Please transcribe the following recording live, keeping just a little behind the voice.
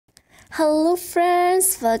Hello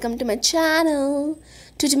friends, welcome to my channel.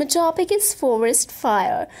 Today my topic is forest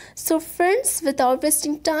fire. So friends, without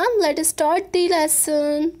wasting time, let us start the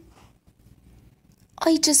lesson.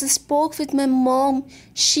 I just spoke with my mom.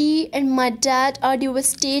 She and my dad are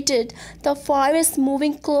devastated. The fire is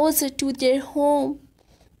moving closer to their home.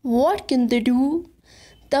 What can they do?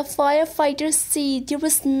 The firefighters say there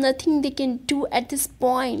is nothing they can do at this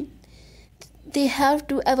point. They have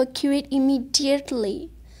to evacuate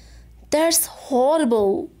immediately. That's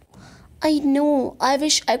horrible. I know, I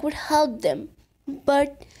wish I could help them,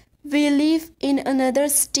 but we live in another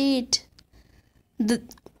state. The,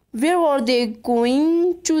 where are they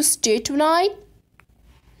going to stay tonight?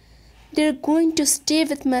 They're going to stay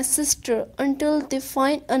with my sister until they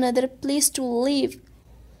find another place to live.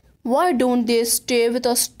 Why don't they stay with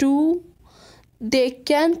us too? They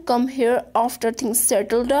can come here after things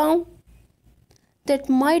settle down. That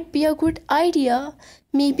might be a good idea.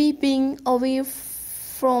 Maybe being away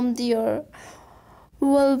from there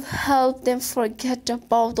will help them forget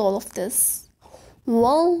about all of this.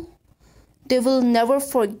 Well, they will never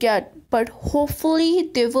forget, but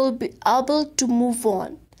hopefully they will be able to move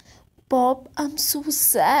on. Bob, I'm so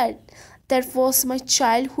sad. That was my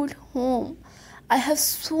childhood home. I have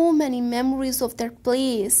so many memories of that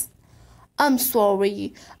place. I'm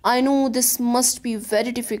sorry. I know this must be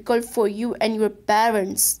very difficult for you and your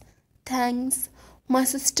parents. Thanks. My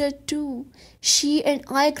sister too. She and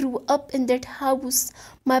I grew up in that house.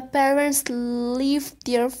 My parents lived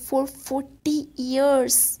there for 40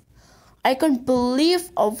 years. I can't believe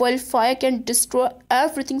a wildfire can destroy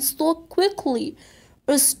everything so quickly.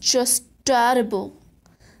 It's just terrible.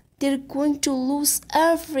 They're going to lose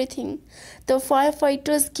everything. The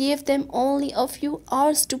firefighters gave them only a few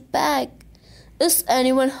hours to pack. Is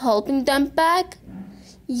anyone helping them pack?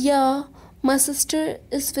 Yeah, my sister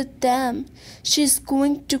is with them. She's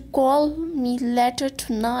going to call me later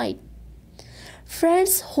tonight.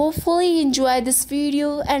 Friends, hopefully you enjoy this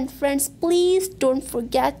video, and friends, please don't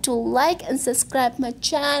forget to like and subscribe my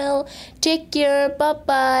channel. Take care, bye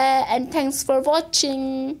bye, and thanks for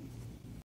watching.